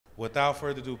without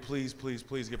further ado, please, please,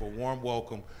 please give a warm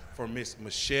welcome for Miss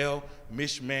Michelle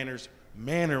MishManners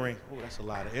Mannering. Oh, that's a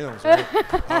lot of M's, right?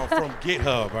 From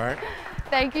GitHub, all right?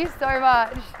 Thank you so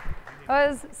much. That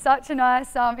was such a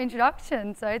nice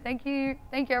introduction. So thank you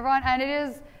everyone. And it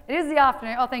is the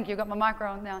afternoon. Oh, thank you. I've got my mic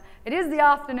on now. It is the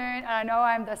afternoon, and I know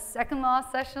I'm the second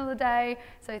last session of the day.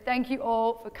 So thank you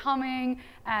all for coming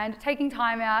and taking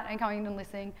time out and coming and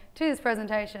listening to this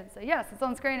presentation. So yes, it's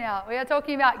on screen now. We are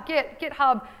talking about Git,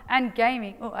 GitHub, and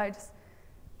gaming. Oh,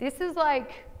 this is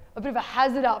like a bit of a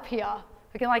hazard up here.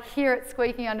 I can like hear it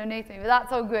squeaking underneath me, but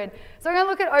that's all good. So we're going to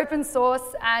look at open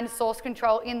source and source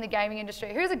control in the gaming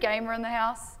industry. Who's a gamer in the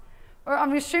house? Or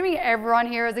I'm assuming everyone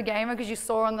here is a gamer because you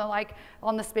saw on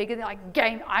the speaker, they're like,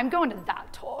 I'm going to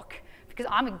that talk because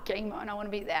I'm a gamer and I want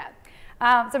to be there.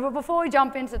 But before we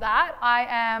jump into that, I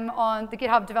am on the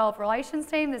GitHub Developer Relations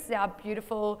team. This is our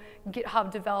beautiful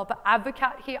GitHub Developer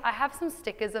Advocate here. I have some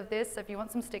stickers of this, so if you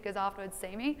want some stickers afterwards,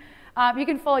 see me. You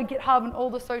can follow GitHub on all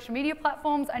the social media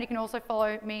platforms, and you can also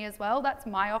follow me as well. That's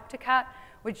my Octocat,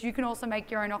 which you can also make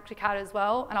your own Octocat as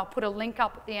well, and I'll put a link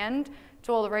up at the end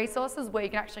to all the resources where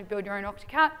you can actually build your own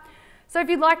Octocat. So if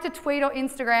you'd like to tweet or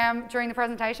Instagram during the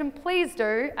presentation, please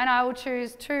do, and I will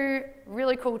choose 2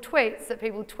 really cool tweets that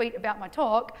people tweet about my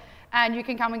talk, and you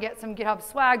can come and get some GitHub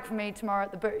swag from me tomorrow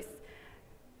at the booth.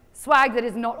 Swag that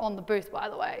is not on the booth, by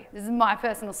the way. This is my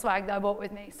personal swag that I brought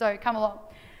with me, so come along.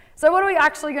 So what are we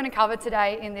actually going to cover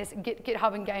today in this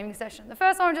GitHub and gaming session? The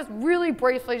first one, I'm just really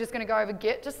briefly just going to go over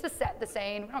Git, just to set the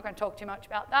scene. We're not going to talk too much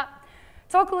about that.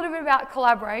 Talk a little bit about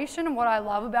collaboration and what I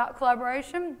love about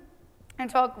collaboration, and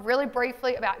talk really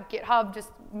briefly about GitHub, just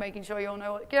making sure you all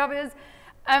know what GitHub is.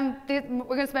 We're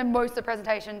going to spend most of the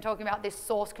presentation talking about this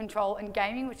source control and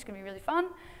gaming, which is going to be really fun.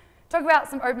 Talk about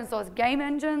some open source game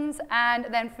engines, and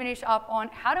then finish up on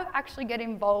how to actually get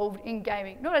involved in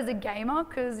gaming. Not as a gamer,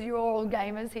 because you're all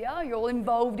gamers here, you're all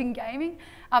involved in gaming,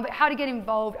 but how to get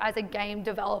involved as a game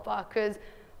developer, because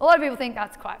a lot of people think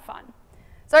that's quite fun.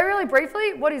 So really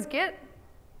briefly, what is Git?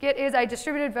 Git is a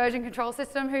distributed version control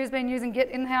system. Who's been using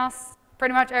Git in the house?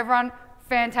 Pretty much everyone.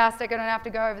 Fantastic, I don't have to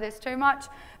go over this too much.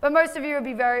 But most of you will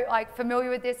be very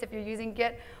familiar with this if you're using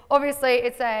Git. Obviously,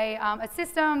 it's a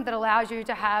system that allows you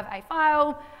to have a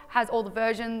file, has all the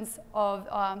versions of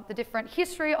the different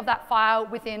history of that file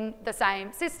within the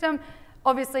same system.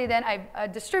 Obviously, then a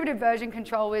distributed version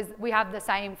control is we have the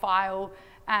same file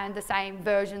and the same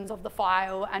versions of the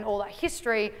file and all that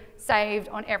history saved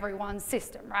on everyone's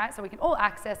system, right? So we can all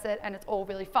access it, and it's all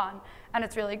really fun and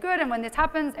it's really good, and when this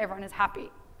happens, everyone is happy.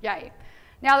 Yay.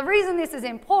 Now, the reason this is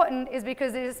important is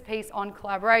because this is a piece on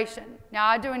collaboration. Now,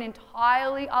 I do an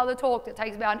entirely other talk that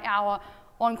takes about an hour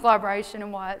on collaboration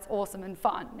and why it's awesome and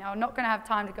fun. Now, I'm not going to have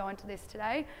time to go into this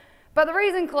today, but the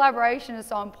reason collaboration is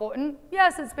so important,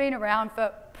 yes, it's been around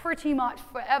for pretty much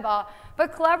forever,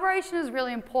 but collaboration is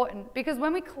really important because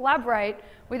when we collaborate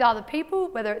with other people,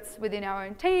 whether it's within our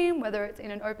own team, whether it's in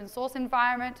an open source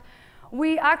environment,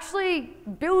 we actually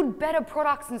build better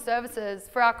products and services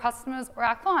for our customers or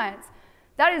our clients.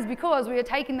 That is because we are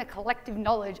taking the collective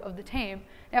knowledge of the team.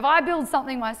 Now, if I build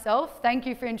something myself, thank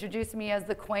you for introducing me as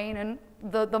the queen and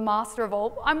the master of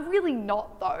all. I'm really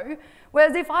not, though.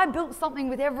 Whereas if I built something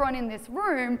with everyone in this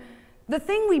room, the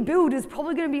thing we build is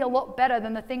probably going to be a lot better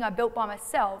than the thing I built by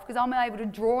myself because I'm able to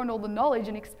draw on all the knowledge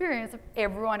and experience of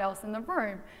everyone else in the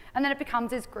room. And then it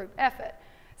becomes this group effort.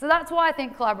 So that's why I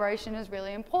think collaboration is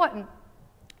really important.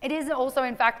 It is also,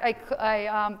 in fact,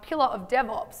 a pillar of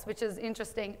DevOps, which is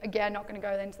interesting. Again, not going to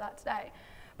go into that today.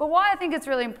 But why I think it's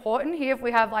really important here, if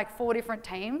we have like 4 different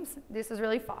teams, this is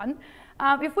really fun.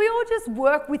 If we all just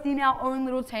work within our own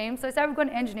little team, so say we've got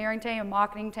an engineering team, a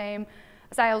marketing team,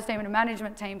 a sales team, and a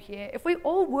management team here. If we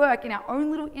all work in our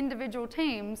own little individual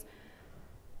teams,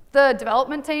 the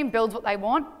development team builds what they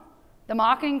want. The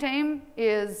marketing team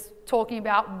is talking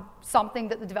about something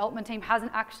that the development team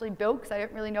hasn't actually built because they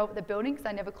don't really know what they're building because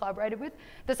they never collaborated with.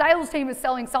 The sales team is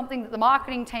selling something that the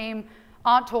marketing team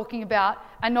aren't talking about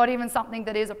and not even something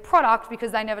that is a product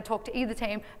because they never talk to either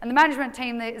team. And the management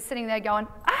team is sitting there going,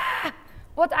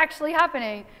 what's actually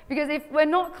happening? Because if we're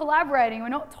not collaborating, we're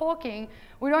not talking,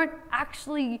 we don't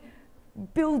actually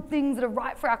build things that are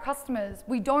right for our customers.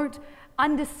 We don't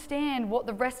understand what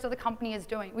the rest of the company is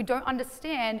doing. We don't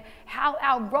understand how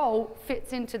our role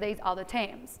fits into these other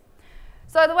teams.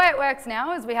 So the way it works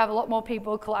now is we have a lot more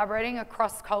people collaborating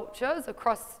across cultures,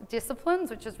 across disciplines,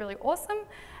 which is really awesome.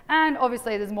 And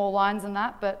obviously there's more lines than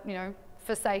that, but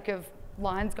for sake of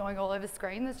lines going all over the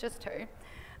screen, there's just 2.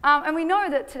 And we know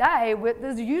that today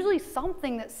there's usually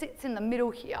something that sits in the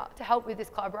middle here to help with this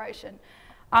collaboration.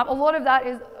 A lot of that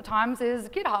is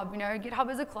GitHub.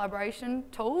 GitHub is a collaboration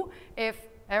tool. If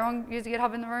Everyone use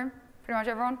GitHub in the room? Pretty much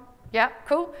everyone? Yeah,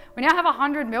 cool. We now have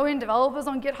 100 million developers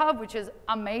on GitHub, which is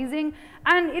amazing.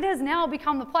 And it has now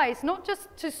become the place, not just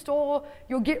to store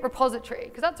your Git repository,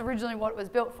 because that's originally what it was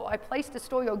built for, a place to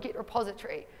store your Git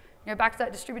repository. You know, back to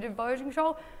that distributed version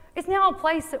control. It's now a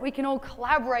place that we can all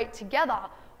collaborate together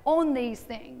on these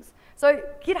things. So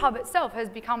GitHub itself has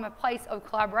become a place of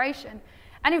collaboration.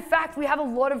 And in fact, we have a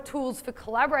lot of tools for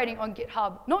collaborating on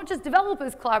GitHub, not just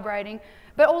developers collaborating,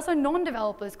 but also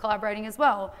non-developers collaborating as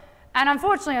well. And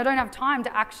unfortunately, I don't have time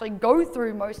to actually go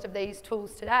through most of these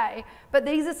tools today, but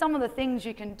these are some of the things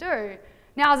you can do.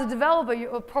 Now, as a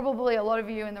developer, probably a lot of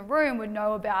you in the room would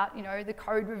know about, you know, the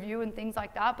code review and things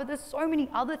like that, but there's so many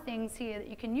other things here that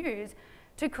you can use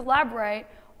to collaborate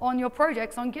on your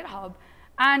projects on GitHub.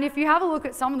 And if you have a look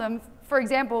at some of them, for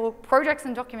example, projects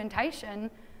and documentation,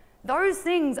 those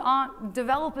things aren't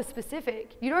developer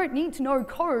specific. You don't need to know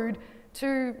code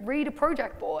to read a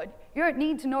project board. You don't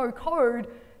need to know code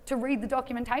to read the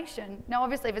documentation. Now,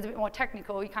 obviously, if it's a bit more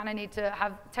technical, you kind of need to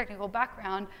have technical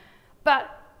background.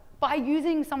 But by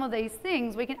using some of these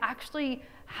things, we can actually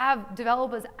have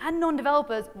developers and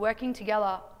non-developers working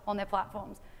together on their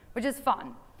platforms, which is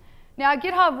fun. Now,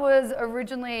 GitHub was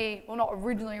originally, well, not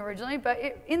originally, but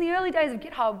in the early days of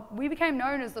GitHub, we became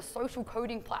known as the social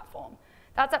coding platform.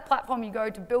 That's that platform you go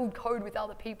to build code with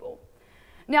other people.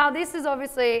 Now, this is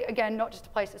obviously, again, not just a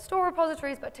place to store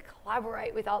repositories, but to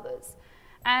collaborate with others.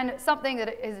 And something that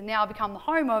it has now become the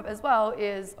home of as well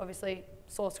is obviously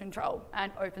source control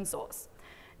and open source.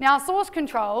 Now, source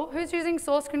control, who's using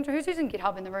source control? Who's using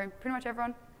GitHub in the room? Pretty much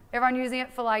everyone. Everyone using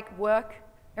it for like work?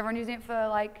 Everyone using it for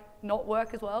like not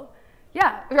work as well?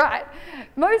 Yeah, right.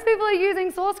 Most people are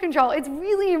using source control. It's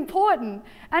really important.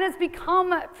 And it's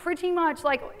become pretty much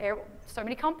like, so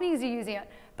many companies are using it,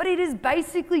 but it is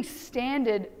basically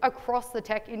standard across the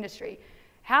tech industry.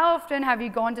 How often have you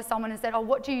gone to someone and said, oh,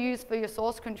 what do you use for your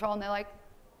source control? And they're like,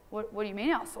 what do you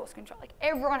mean our source control? Like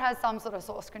everyone has some sort of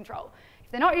source control.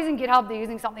 If they're not using GitHub, they're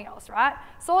using something else, right?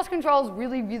 Source control is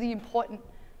really, really important.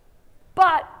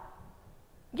 But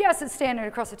yes, it's standard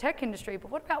across the tech industry, but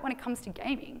what about when it comes to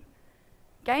gaming?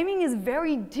 Gaming is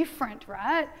very different,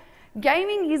 right?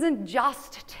 Gaming isn't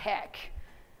just tech.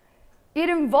 It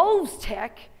involves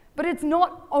tech, but it's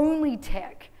not only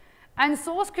tech. And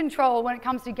source control, when it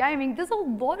comes to gaming, there's a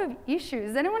lot of issues.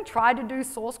 Has anyone tried to do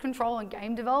source control in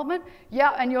game development?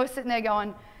 Yeah, and you're sitting there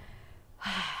going,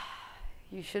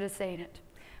 you should have seen it.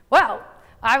 Well,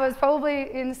 I was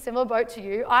probably in a similar boat to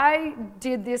you. I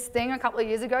did this thing a couple of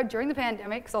years ago during the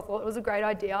pandemic, because I thought it was a great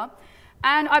idea.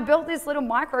 And I built this little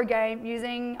micro game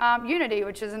using Unity,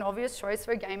 which is an obvious choice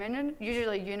for a game engine,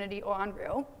 usually Unity or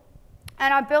Unreal.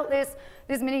 And I built this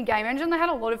mini game engine. They had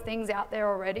a lot of things out there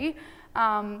already.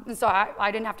 And so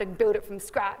I didn't have to build it from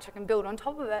scratch. I can build on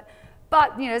top of it.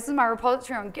 But you know, this is my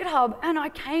repository on GitHub, and I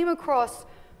came across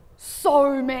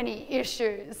so many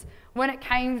issues when it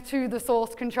came to the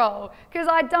source control. Because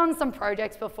I'd done some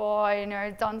projects before, you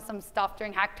know, done some stuff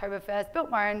during Hacktoberfest,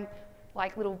 built my own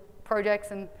like little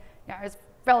projects, and you know, it's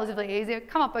relatively easy. I've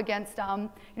come up against you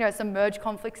know, some merge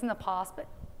conflicts in the past, but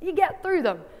you get through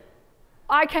them.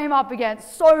 I came up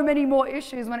against so many more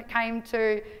issues when it came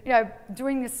to, you know,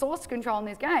 doing this source control in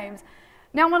these games.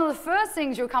 Now, one of the first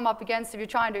things you'll come up against if you're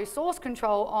trying to do source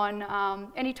control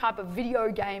on any type of video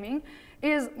gaming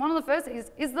is, one of the first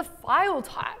things is the file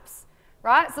types,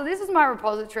 right? So this is my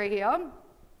repository here.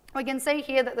 We can see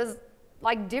here that there's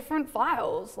like different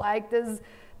files. Like there's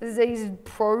these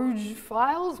Proj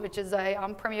files, which is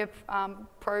a Premiere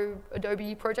Pro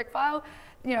Adobe project file.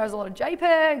 You know, there's a lot of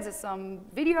JPEGs, there's some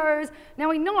videos. Now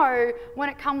we know when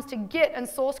it comes to Git and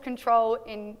source control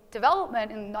in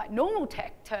development in like normal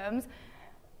tech terms,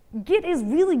 Git is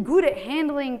really good at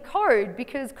handling code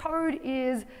because code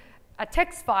is a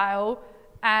text file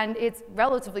and it's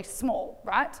relatively small,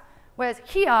 right? Whereas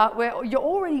here, where you're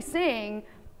already seeing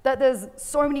that there's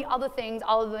so many other things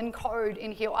other than code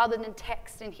in here, or other than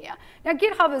text in here. Now,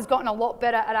 GitHub has gotten a lot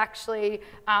better at actually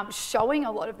showing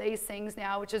a lot of these things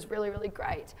now, which is really, really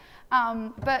great.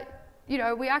 But, you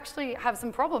know, we actually have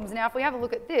some problems. Now, if we have a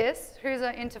look at this, who's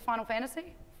into Final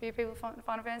Fantasy? A few people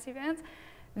Final Fantasy fans?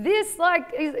 This,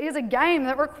 like, is a game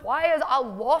that requires a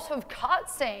lot of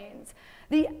cutscenes.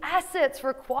 The assets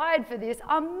required for this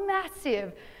are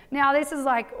massive. Now, this is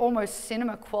like almost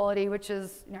cinema quality, which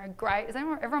is, you know, great. Has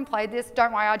everyone played this?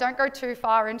 Don't worry, I don't go too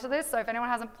far into this, so if anyone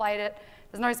hasn't played it,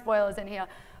 there's no spoilers in here.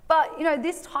 But, you know,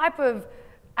 this type of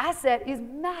asset is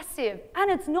massive, and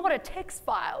it's not a text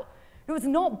file. It's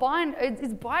not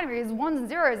it's binary, it's ones and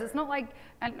zeros. It's not like,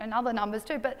 and other numbers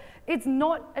too, but it's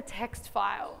not a text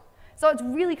file. So it's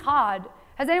really hard.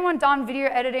 Has anyone done video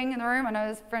editing in the room? I know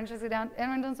there's Francesca down.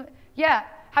 Anyone done something? Yeah.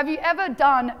 have you ever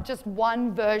done just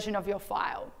one version of your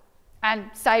file and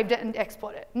saved it and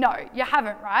exported it? No, you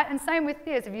haven't, right? And same with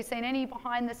this. Have you seen any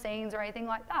behind the scenes or anything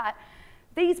like that?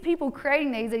 These people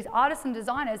creating these artists and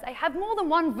designers, they have more than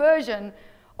one version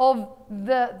of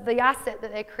the asset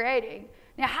that they're creating.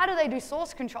 Now, how do they do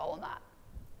source control on that?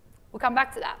 We'll come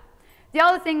back to that. The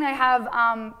other thing they have,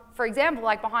 for example,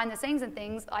 like behind the scenes and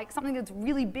things, like something that's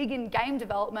really big in game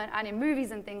development and in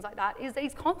movies and things like that, is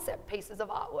these concept pieces of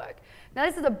artwork. Now,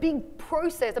 this is a big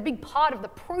process, a big part of the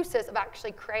process of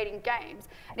actually creating games.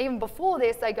 And even before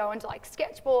this, they go into like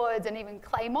sketchboards and even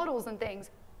clay models and things.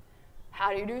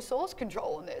 How do you do source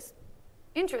control on this?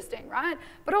 Interesting, right?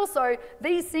 But also,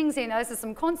 these things here, now this is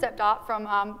some concept art from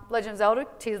Legend of Zelda,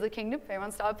 Tears of the Kingdom, if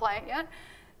anyone started playing it yet.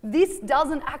 This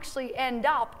doesn't actually end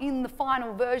up in the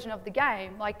final version of the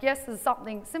game. Like, yes, there's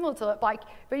something similar to it, like,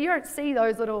 but you don't see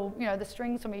those little, you know, the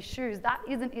strings from his shoes. That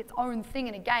isn't its own thing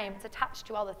in a game. It's attached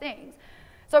to other things.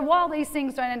 So while these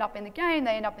things don't end up in the game,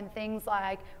 they end up in things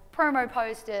like promo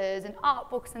posters and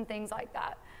art books and things like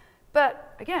that.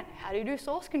 But again, how do you do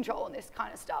source control on this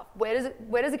kind of stuff? Where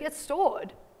does it get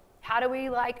stored? How do we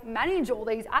like manage all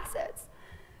these assets?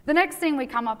 The next thing we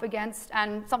come up against,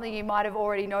 and something you might have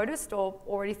already noticed or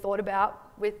already thought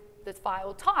about with the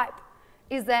file type,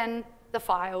 is then the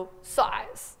file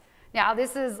size. Now,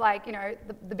 this is like, you know,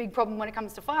 the big problem when it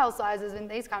comes to file sizes and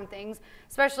these kind of things,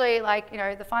 especially like, you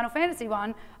know, the Final Fantasy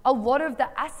one. A lot of the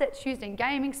assets used in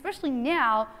gaming, especially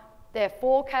now, they're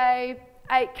 4K,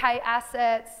 8K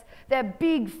assets. They're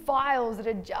big files that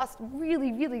are just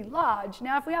really, really large.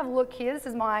 Now, if we have a look here, this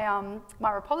is my,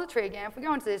 my repository again. If we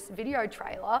go into this video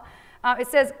trailer, it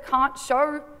says can't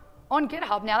show on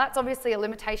GitHub. Now, that's obviously a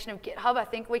limitation of GitHub. I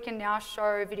think we can now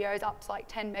show videos up to like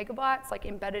 10 megabytes, like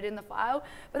embedded in the file.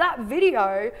 But that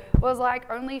video was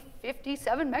like only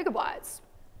 57 megabytes,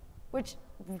 which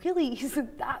really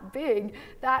isn't that big.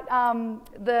 That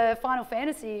the Final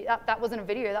Fantasy, that wasn't a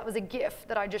video, that was a GIF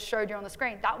that I just showed you on the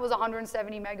screen. That was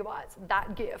 170 megabytes,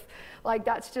 that GIF. Like,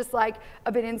 that's just like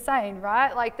a bit insane,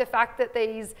 right? Like the fact that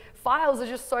these files are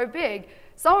just so big.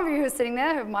 Some of you who are sitting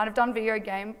there who might have done video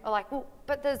game are like, well,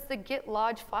 but there's the Git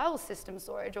large file system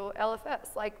storage, or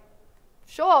LFS. Like,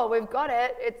 sure, we've got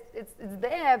it, it's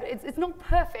there, but it's not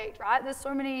perfect, right? There's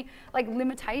so many like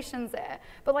limitations there.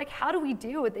 But like, how do we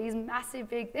deal with these massive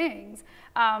big things?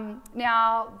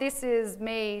 Now, this is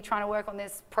me trying to work on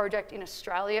this project in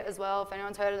Australia as well. If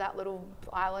anyone's heard of that little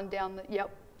island down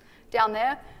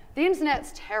there. The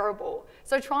internet's terrible.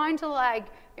 So trying to like,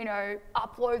 you know,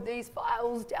 upload these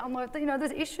files, download, you know,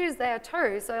 there's issues there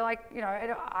too. So like, you know,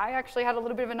 I actually had a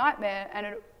little bit of a nightmare, and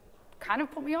it kind of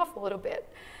put me off a little bit.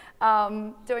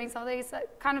 Doing some of these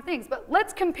kind of things. But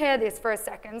let's compare this for a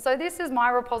second. So this is my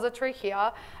repository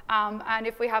here, and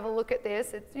if we have a look at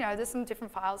this, it's, you know, there's some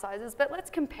different file sizes, but let's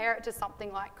compare it to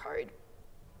something like code.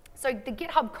 So the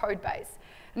GitHub code base.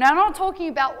 Now, I'm not talking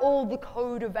about all the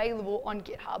code available on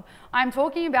GitHub. I'm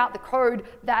talking about the code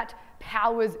that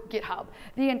powers GitHub.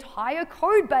 The entire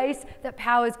code base that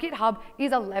powers GitHub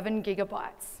is 11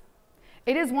 gigabytes.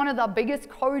 It is one of the biggest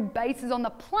code bases on the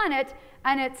planet,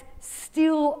 and it's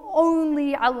still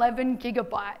only 11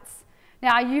 gigabytes.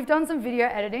 Now, you've done some video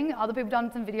editing, other people have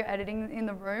done some video editing in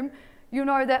the room. You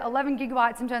know that 11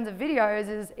 gigabytes in terms of videos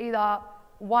is either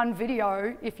one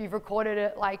video, if you've recorded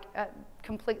it like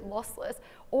complete lossless,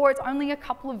 or it's only a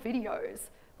couple of videos.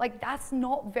 Like, that's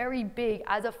not very big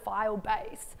as a file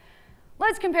base.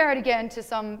 Let's compare it again to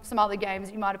some other games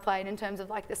that you might have played in terms of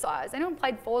like the size. Anyone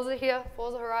played Forza here?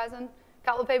 Forza Horizon? A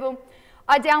couple of people.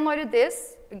 I downloaded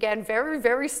this, again, very,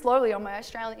 very slowly on my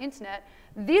Australian internet.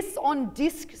 This on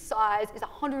disk size is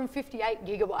 158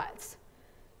 gigabytes.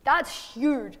 That's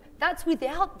huge. That's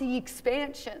without the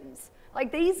expansions.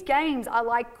 Like, these games are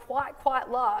like quite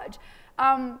large.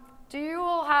 Do you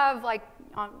all have like,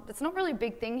 it's not really a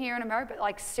big thing here in America, but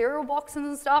like cereal boxes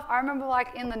and stuff? I remember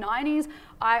like in the 90s,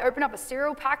 I opened up a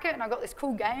cereal packet and I got this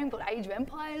cool game called Age of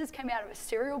Empires, came out of a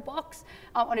cereal box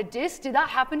on a disc. Did that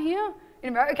happen here in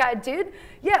America? Okay, it did.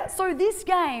 Yeah, so this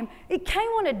game, it came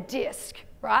on a disc,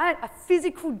 right? A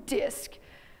physical disc.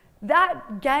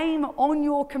 That game on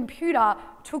your computer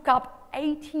took up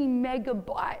 80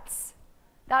 megabytes.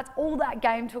 That's all that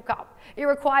game took up. It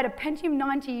required a Pentium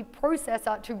 90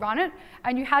 processor to run it,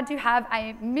 and you had to have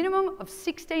a minimum of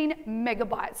 16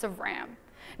 megabytes of RAM.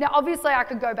 Now, obviously, I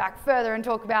could go back further and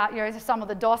talk about, you know, some of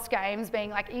the DOS games being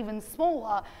like even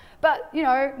smaller, but, you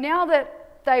know, now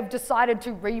that they've decided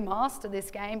to remaster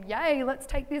this game. Yay, let's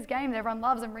take this game that everyone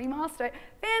loves and remaster it.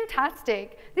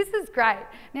 Fantastic. This is great.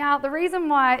 Now, the reason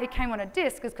why it came on a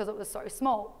disc is because it was so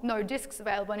small. No discs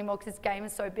available anymore because this game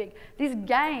is so big. This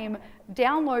game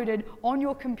downloaded on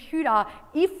your computer,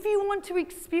 if you want to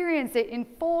experience it in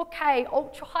 4K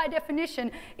ultra high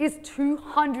definition, is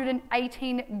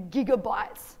 218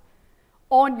 gigabytes.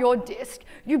 On your disk.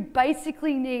 You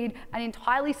basically need an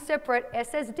entirely separate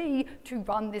SSD to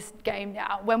run this game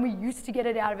now, when we used to get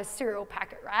it out of a serial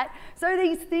packet, right? So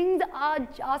these things are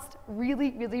just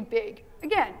really, really big.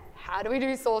 Again, how do we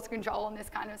do source control on this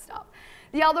kind of stuff?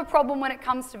 The other problem when it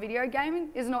comes to video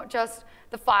gaming is not just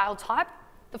the file type,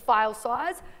 the file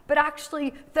size, but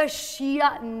actually the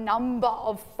sheer number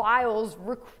of files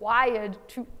required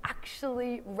to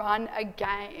actually run a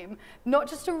game. Not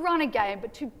just to run a game,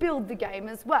 but to build the game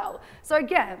as well. So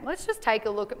again, let's just take a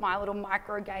look at my little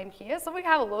micro game here. So we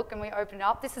have a look and we open it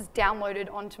up. This is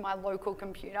downloaded onto my local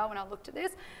computer when I looked at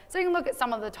this. So you can look at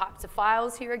some of the types of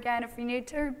files here again if you need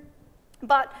to.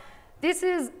 But this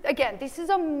is, again, this is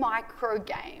a micro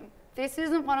game. This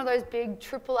isn't one of those big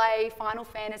AAA Final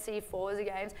Fantasy Forza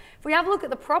games. If we have a look at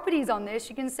the properties on this,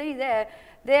 you can see there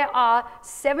are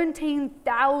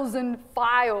 17,000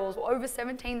 files, or over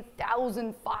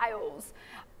 17,000 files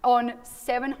on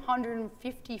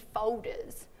 750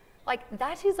 folders. Like,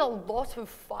 that is a lot of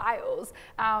files.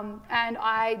 And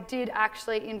I did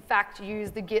actually, in fact,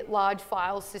 use the Git large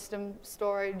file system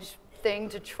storage thing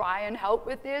to try and help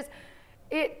with this.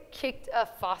 It kicked a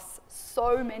fuss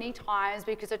so many times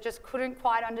because it just couldn't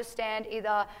quite understand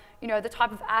either, you know, the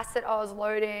type of asset I was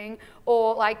loading,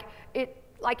 or like it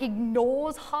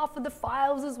ignores half of the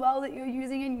files as well that you're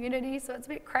using in Unity, so it's a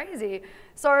bit crazy.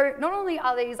 So not only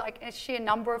are these like a sheer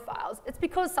number of files, it's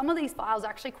because some of these files are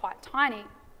actually quite tiny.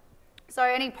 So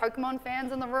any Pokemon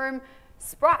fans in the room,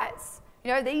 sprites.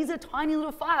 You know, these are tiny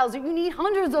little files. You need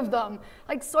hundreds of them,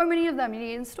 like so many of them. You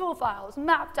need install files,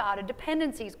 map data,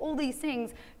 dependencies, all these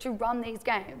things to run these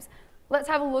games. Let's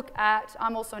have a look at,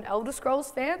 I'm also an Elder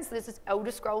Scrolls fan, so this is Elder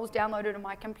Scrolls downloaded on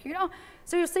my computer.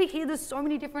 So you'll see here there's so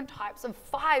many different types of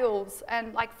files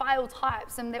and like file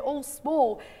types, and they're all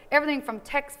small. Everything from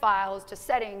text files to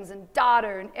settings and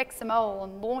data and XML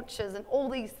and launchers and all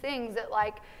these things that,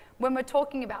 like, when we're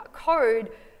talking about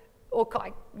code, or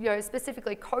like, you know,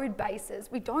 specifically code bases,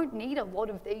 we don't need a lot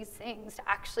of these things to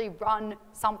actually run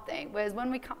something. Whereas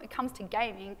when it comes to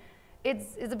gaming,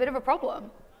 it's a bit of a problem.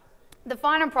 The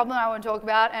final problem I want to talk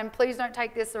about, and please don't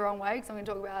take this the wrong way, because I'm going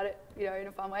to talk about it, you know, in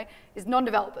a fun way, is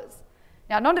non-developers.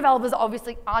 Now, non-developers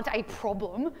obviously aren't a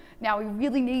problem. Now, we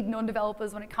really need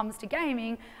non-developers when it comes to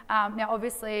gaming. Now,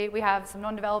 obviously, we have some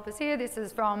non-developers here. This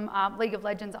is from League of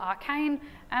Legends Arcane.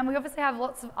 And we obviously have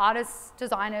lots of artists,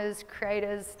 designers,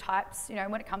 creators, types, you know,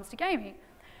 when it comes to gaming.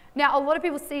 Now, a lot of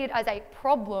people see it as a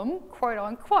problem, quote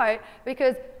unquote,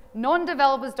 because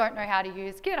non-developers don't know how to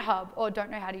use GitHub or don't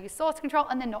know how to use source control,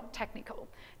 and they're not technical.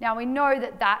 Now, we know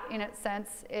that that in its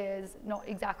sense is not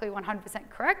exactly 100%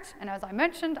 correct, and as I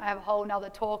mentioned, I have a whole nother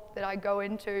talk that I go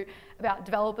into about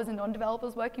developers and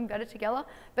non-developers working better together.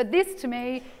 But this, to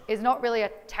me, is not really a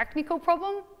technical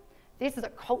problem. This is a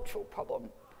cultural problem,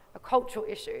 a cultural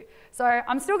issue. So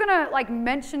I'm still gonna like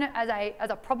mention it as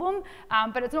a problem,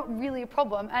 but it's not really a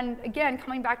problem. And again,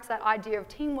 coming back to that idea of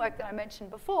teamwork that I mentioned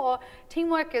before,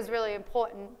 teamwork is really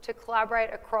important to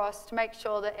collaborate across, to make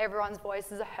sure that everyone's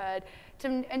voices are heard,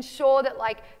 to ensure that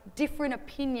like different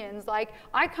opinions, like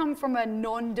I come from a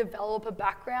non-developer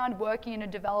background working in a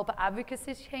developer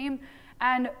advocacy team,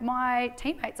 and my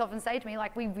teammates often say to me,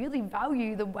 like, we really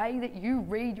value the way that you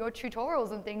read your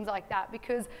tutorials and things like that,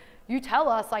 because you tell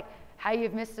us like, hey,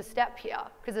 you've missed a step here.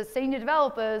 Because as senior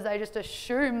developers, they just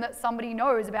assume that somebody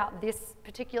knows about this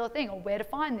particular thing or where to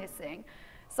find this thing.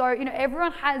 So, you know,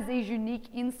 everyone has these unique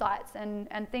insights and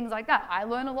things like that. I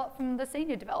learn a lot from the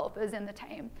senior developers in the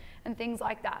team and things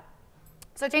like that.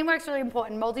 So teamwork's really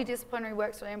important. Multidisciplinary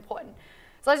work's really important.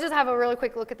 So let's just have a really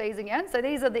quick look at these again. So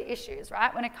these are the issues,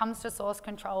 right, when it comes to source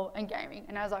control and gaming.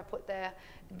 And as I put there,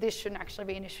 this shouldn't actually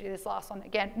be an issue, this last one.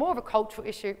 Again, more of a cultural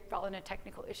issue rather than a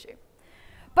technical issue.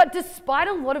 But despite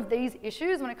a lot of these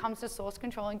issues when it comes to source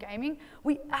control and gaming,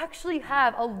 we actually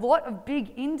have a lot of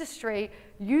big industry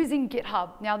using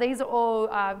GitHub. Now, these are all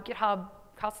GitHub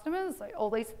customers. Like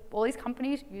all these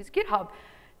companies use GitHub.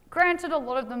 Granted, a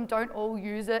lot of them don't all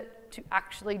use it to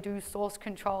actually do source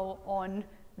control on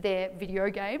their video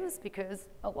games, because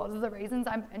a lot of the reasons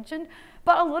I mentioned,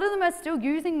 but a lot of them are still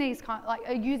using these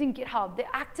using GitHub. They're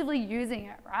actively using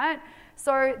it, right?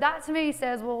 So that to me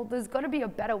says, well, there's got to be a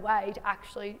better way to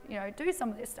actually, you know, do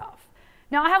some of this stuff.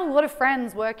 Now, I have a lot of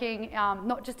friends working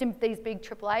not just in these big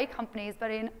AAA companies,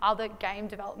 but in other game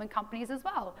development companies as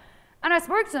well. And I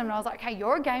spoke to them and I was like, hey,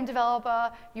 you're a game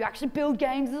developer, you actually build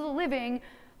games as a living,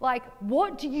 like,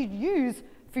 what do you use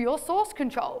for your source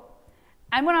control?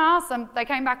 And when I asked them, they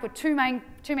came back with two main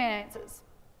answers.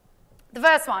 The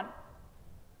first one,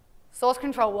 source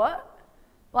control what?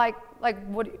 Like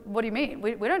what do you mean?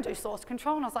 We don't do source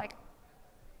control. And I was like,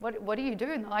 what do you do?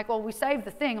 And they're like, well, we save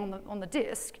the thing on the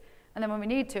disk, and then when we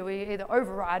need to, we either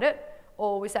override it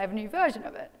or we save a new version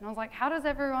of it. And I was like, how does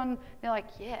everyone? They're like,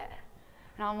 yeah.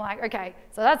 And I'm like, okay,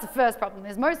 so that's the first problem,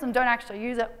 is most of them don't actually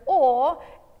use it, or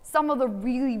some of the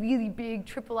really, really big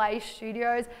AAA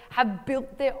studios have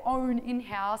built their own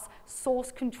in-house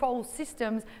source control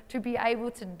systems to be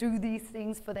able to do these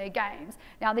things for their games.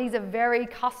 Now, these are very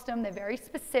custom, they're very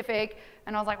specific,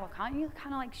 and I was like, well, can't you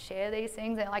kind of like share these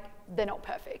things? And like, they're not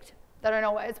perfect. They don't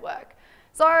always work.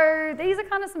 So these are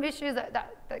kind of some issues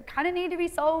that kind of need to be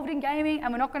solved in gaming,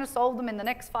 and we're not going to solve them in the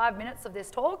next 5 minutes of this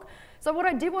talk. So what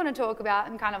I did want to talk about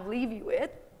and kind of leave you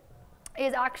with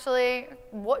is actually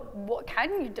what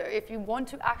can you do if you want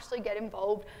to actually get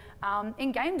involved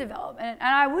in game development.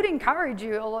 And I would encourage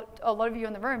you, a lot of you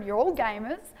in the room, you're all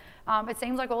gamers. It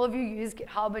seems like all of you use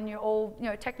GitHub and you're all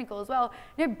technical as well.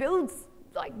 Builds,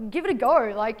 like, give it a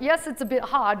go. Like, yes, it's a bit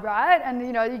hard, right? And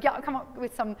you come up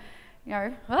with some,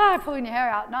 pulling your hair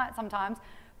out at night sometimes.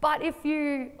 But if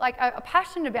you are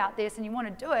passionate about this and you want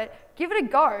to do it, give it a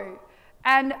go.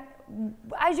 And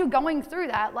as you're going through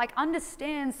that,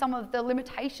 understand some of the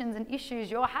limitations and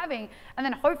issues you're having, and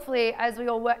then hopefully, as we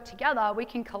all work together, we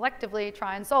can collectively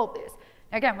try and solve this.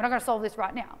 Now, again, we're not going to solve this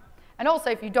right now. And also,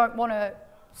 if you don't want to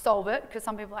solve it, because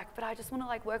some people are like, but I just want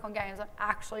to work on games, I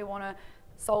actually want to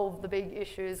solve the big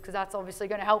issues, because that's obviously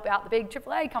going to help out the big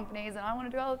AAA companies, and I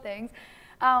want to do other things.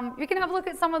 You can have a look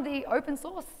at some of the open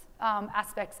source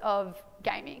aspects of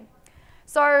gaming.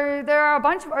 So there are a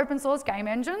bunch of open source game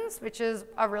engines, which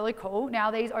are really cool.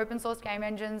 Now, these open source game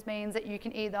engines means that you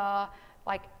can either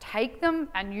take them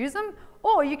and use them,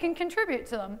 or you can contribute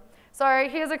to them. So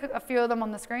here's a few of them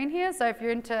on the screen here. So if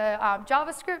you're into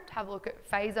JavaScript, have a look at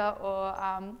Phaser or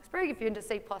Sprig. If you're into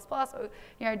C++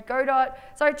 or Godot.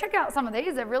 So check out some of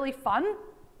these, they're really fun.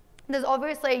 There's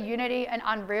obviously Unity and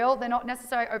Unreal. They're not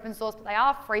necessarily open source, but they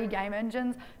are free game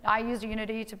engines. I used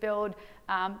Unity to build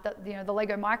the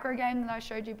Lego micro game that I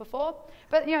showed you before.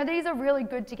 But these are really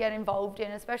good to get involved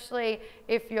in, especially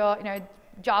if you're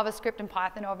JavaScript and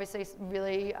Python are obviously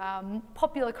really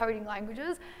popular coding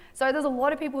languages. So there's a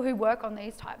lot of people who work on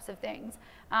these types of things.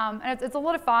 And it's a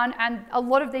lot of fun, and a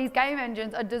lot of these game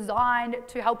engines are designed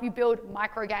to help you build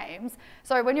micro games.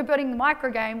 So when you're building the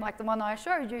micro game, like the one that I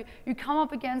showed you, you come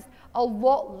up against a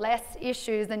lot less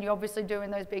issues than you obviously do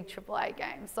in those big AAA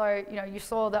games. So you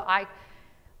saw that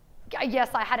yes,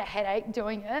 I had a headache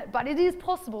doing it, but it is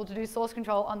possible to do source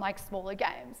control on smaller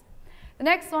games. The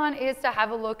next one is to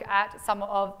have a look at some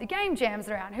of the game jams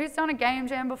around. Who's done a game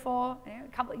jam before?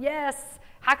 A couple. Yes.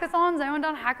 Hackathons. Anyone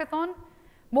done a hackathon?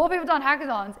 More people done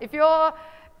hackathons. If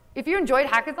you enjoyed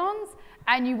hackathons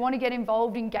and you want to get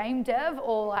involved in game dev,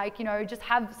 or just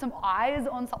have some eyes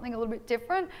on something a little bit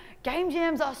different, game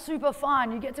jams are super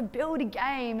fun. You get to build a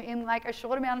game in a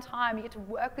short amount of time. You get to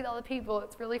work with other people.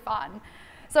 It's really fun.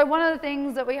 So one of the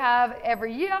things that we have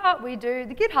every year, we do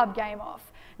the GitHub Game Off.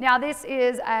 Now, this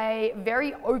is a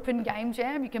very open game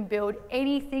jam. You can build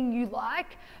anything you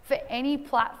like for any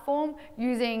platform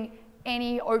using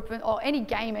any open or any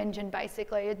game engine,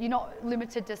 basically. You're not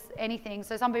limited to anything.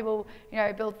 So some people,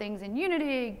 build things in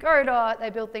Unity, Godot,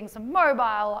 they build things for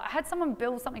mobile. I had someone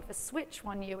build something for Switch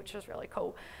one year, which was really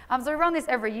cool. So we run this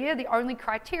every year. The only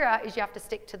criteria is you have to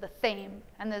stick to the theme,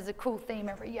 and there's a cool theme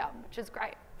every year, which is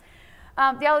great.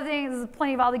 The other thing is there's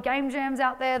plenty of other game jams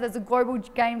out there. There's a global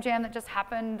game jam that just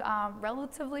happened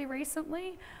relatively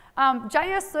recently.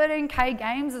 JS13K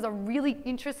Games is a really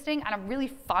interesting and a really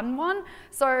fun one.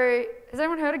 So has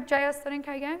anyone heard of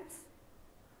JS13K Games?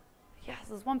 Yes,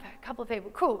 there's a couple of people.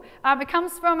 Cool. It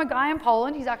comes from a guy in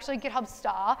Poland. He's actually a GitHub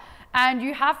star. And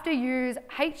you have to use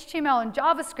HTML and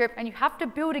JavaScript, and you have to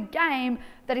build a game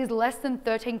that is less than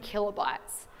 13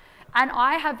 kilobytes. And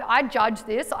I judge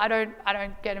this. I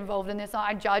don't get involved in this.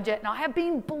 I judge it, and I have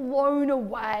been blown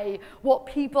away what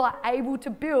people are able to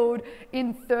build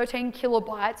in 13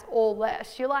 kilobytes or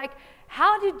less. You're like,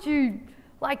 how did you,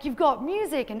 you've got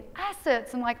music and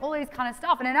assets and all these kind of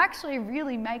stuff, and it actually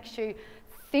really makes you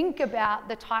think about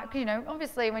the type,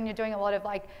 obviously when you're doing a lot of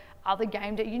other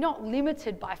game devs, you're not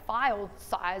limited by file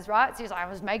size, right? So you're like,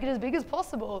 I just make it as big as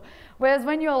possible. Whereas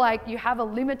when you're like, you have a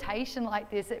limitation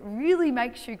like this, it really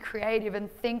makes you creative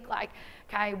and think like,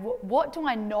 okay, what do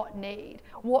I not need?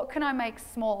 What can I make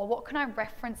small? What can I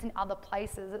reference in other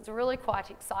places? It's really quite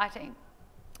exciting.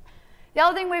 The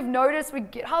other thing we've noticed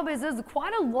with GitHub is there's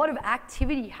quite a lot of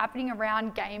activity happening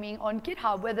around gaming on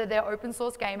GitHub, whether they're open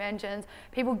source game engines,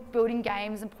 people building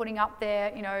games and putting up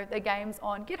their, their games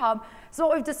on GitHub. So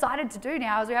what we've decided to do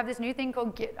now is we have this new thing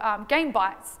called Game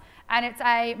Bites. And it's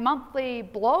a monthly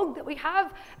blog that we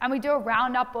have, and we do a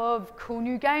roundup of cool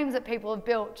new games that people have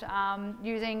built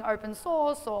using open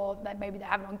source, or that maybe they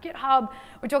have it on GitHub.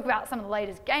 We talk about some of the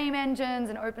latest game engines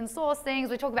and open source things.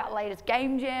 We talk about latest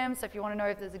game jams, so if you want to know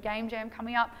if there's a game jam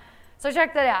coming up. So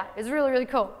check that out. It's really, really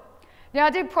cool. Now, I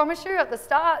did promise you at the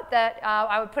start that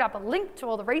I would put up a link to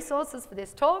all the resources for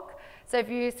this talk. So if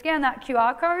you scan that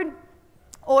QR code,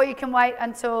 or you can wait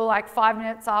until like 5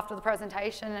 minutes after the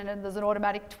presentation, and then there's an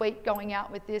automatic tweet going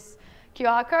out with this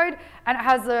QR code, and it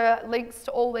has the links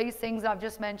to all these things I've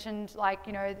just mentioned, like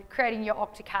creating your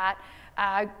Octocat,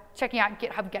 checking out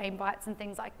GitHub Game Bites and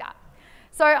things like that.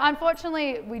 So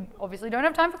unfortunately, we obviously don't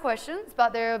have time for questions,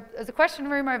 but there's a question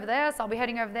room over there, so I'll be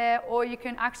heading over there, or you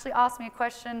can actually ask me a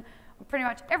question on pretty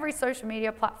much every social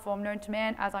media platform known to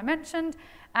man, as I mentioned.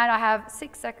 And I have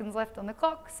 6 seconds left on the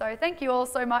clock. So thank you all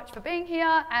so much for being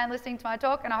here and listening to my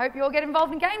talk, and I hope you all get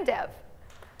involved in game dev.